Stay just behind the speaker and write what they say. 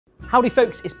Howdy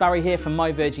folks, it's Barry here from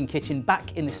My Virgin Kitchen,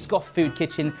 back in the Scoff Food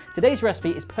Kitchen. Today's recipe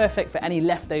is perfect for any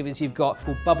leftovers you've got,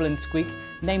 called Bubble and Squeak,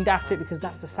 named after it because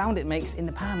that's the sound it makes in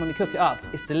the pan when we cook it up.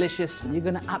 It's delicious, and you're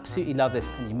gonna absolutely love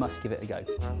this, and you must give it a go.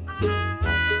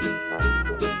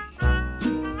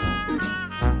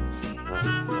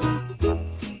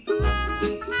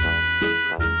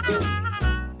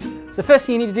 So first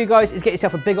thing you need to do, guys, is get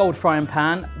yourself a big old frying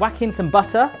pan, whack in some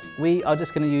butter. We are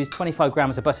just going to use 25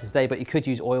 grams of butter today, but you could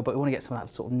use oil, but we want to get some of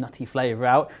that sort of nutty flavour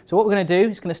out. So what we're going to do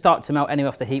is going to start to melt anyway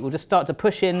off the heat. We'll just start to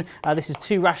push in, this is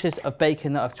 2 rashers of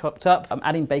bacon that I've chopped up. I'm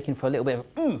adding bacon for a little bit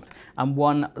of and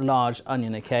 1 large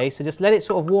onion, okay? So just let it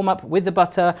sort of warm up with the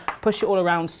butter, push it all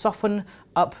around, soften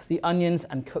up the onions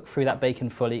and cook through that bacon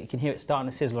fully. You can hear it starting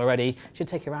to sizzle already. Should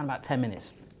take around about 10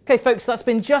 minutes. Okay folks, that's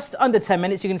been just under 10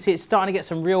 minutes. You can see it's starting to get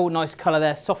some real nice colour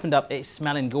there, softened up, it's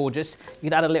smelling gorgeous. You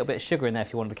could add a little bit of sugar in there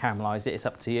if you wanted to caramelise it, it's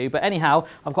up to you. But anyhow,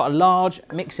 I've got a large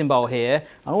mixing bowl here,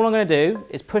 and all I'm going to do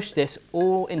is push this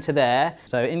all into there.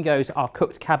 So in goes our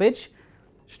cooked cabbage,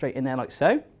 straight in there like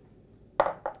so.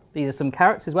 These are some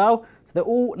carrots as well. So they're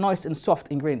all nice and soft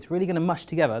ingredients, really going to mush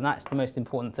together, and that's the most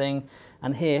important thing.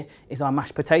 And here is our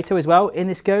mashed potato as well. In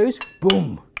this goes,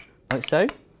 boom, like so.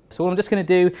 So what I'm just going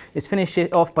to do is finish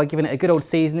it off by giving it a good old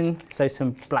seasoning, so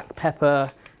some black pepper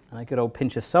and a good old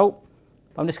pinch of salt.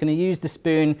 I'm just going to use the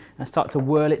spoon and start to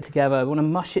whirl it together. We want to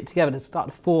mush it together to start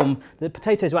to form. The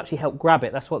potatoes will actually help grab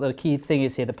it. That's what the key thing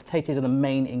is here. The potatoes are the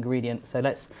main ingredient. So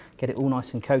let's get it all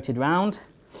nice and coated round.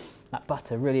 That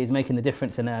butter really is making the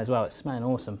difference in there as well. It's smelling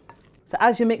awesome. So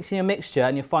as you're mixing your mixture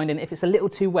and you're finding if it's a little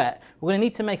too wet, we're going to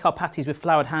need to make our patties with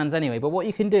floured hands anyway, but what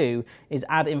you can do is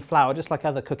add in flour, just like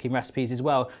other cooking recipes as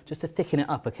well, just to thicken it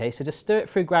up, okay? So just stir it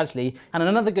through gradually. And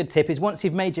another good tip is once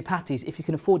you've made your patties, if you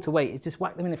can afford to wait, is just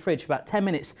whack them in the fridge for about 10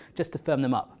 minutes just to firm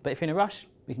them up. But if you're in a rush,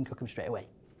 we can cook them straight away.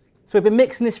 So we've been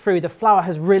mixing this through. The flour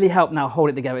has really helped now hold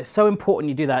it together. It's so important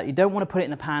you do that. You don't want to put it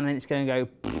in the pan and it's going to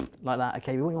go like that.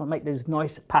 Okay, we want to make those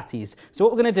nice patties. So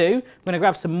what we're going to do, we're going to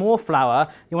grab some more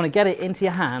flour. You want to get it into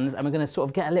your hands, and we're going to sort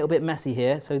of get a little bit messy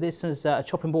here. So this is a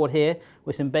chopping board here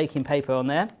with some baking paper on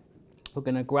there. We're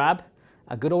going to grab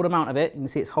a good old amount of it. You can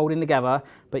see it's holding together,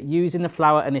 but using the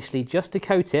flour initially just to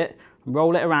coat it,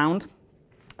 roll it around,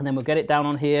 and then we'll get it down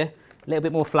on here. A little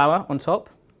bit more flour on top.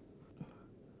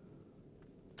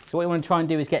 So what you want to try and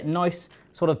do is get nice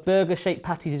sort of burger-shaped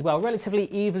patties as well,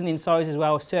 relatively even in size as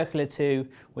well, circular too,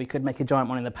 or you could make a giant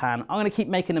one in the pan. I'm going to keep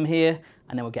making them here,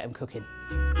 and then we'll get them cooking.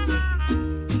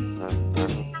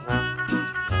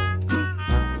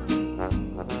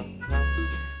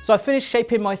 So I've finished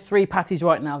shaping my 3 patties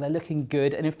right now. They're looking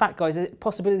good, and in fact guys, the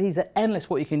possibilities are endless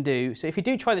what you can do. So if you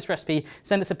do try this recipe,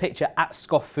 send us a picture at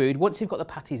Scoff Food. Once you've got the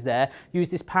patties there, use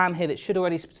this pan here that should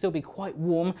already still be quite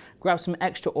warm. Grab some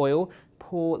extra oil,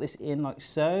 pour this in like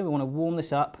so. We want to warm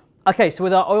this up. Okay, so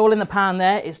with our oil in the pan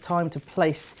there, it's time to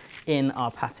place in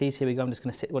our patties. Here we go, I'm just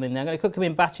going to sit one in there. I'm going to cook them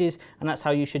in batches, and that's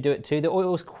how you should do it too. The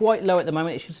oil is quite low at the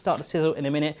moment. It should start to sizzle in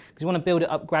a minute because you want to build it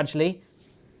up gradually.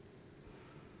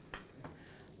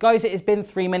 Guys, it has been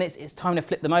 3 minutes. It's time to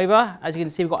flip them over. As you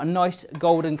can see, we've got a nice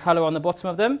golden colour on the bottom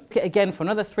of them. Cook it again for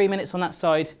another 3 minutes on that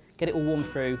side. Get it all warm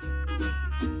through.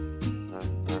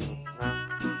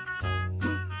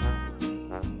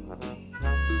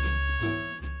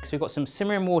 So we've got some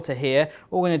simmering water here.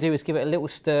 All we're going to do is give it a little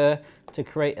stir to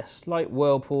create a slight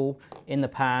whirlpool in the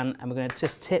pan, and we're going to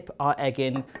just tip our egg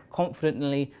in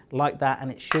confidently like that,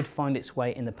 and it should find its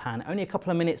way in the pan. Only a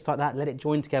couple of minutes like that, let it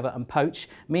join together and poach.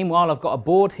 Meanwhile, I've got a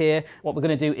board here. What we're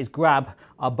going to do is grab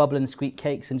our Bubble and Squeak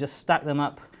cakes and just stack them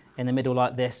up in the middle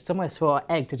like this, somewhere for our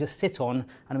egg to just sit on,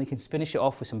 and we can finish it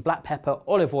off with some black pepper,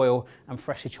 olive oil and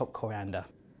freshly chopped coriander.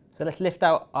 So let's lift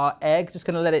out our egg, just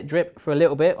going to let it drip for a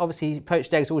little bit. Obviously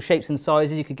poached eggs all shapes and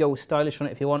sizes, you could go all stylish on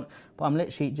it if you want, but I'm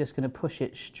literally just going to push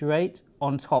it straight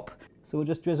on top. So we'll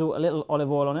just drizzle a little olive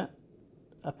oil on it,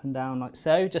 up and down like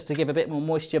so, just to give a bit more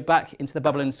moisture back into the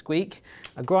Bubble and Squeak.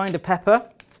 A grind of pepper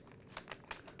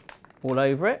all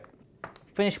over it.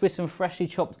 Finish with some freshly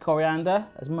chopped coriander,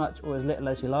 as much or as little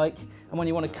as you like. And when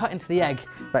you want to cut into the egg,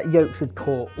 that yolk should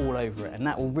pour all over it, and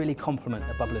that will really complement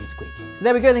the Bubble and Squeak. So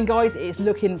there we go then guys, it's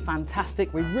looking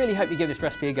fantastic. We really hope you give this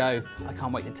recipe a go. I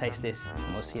can't wait to taste this,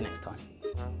 and we'll see you next time.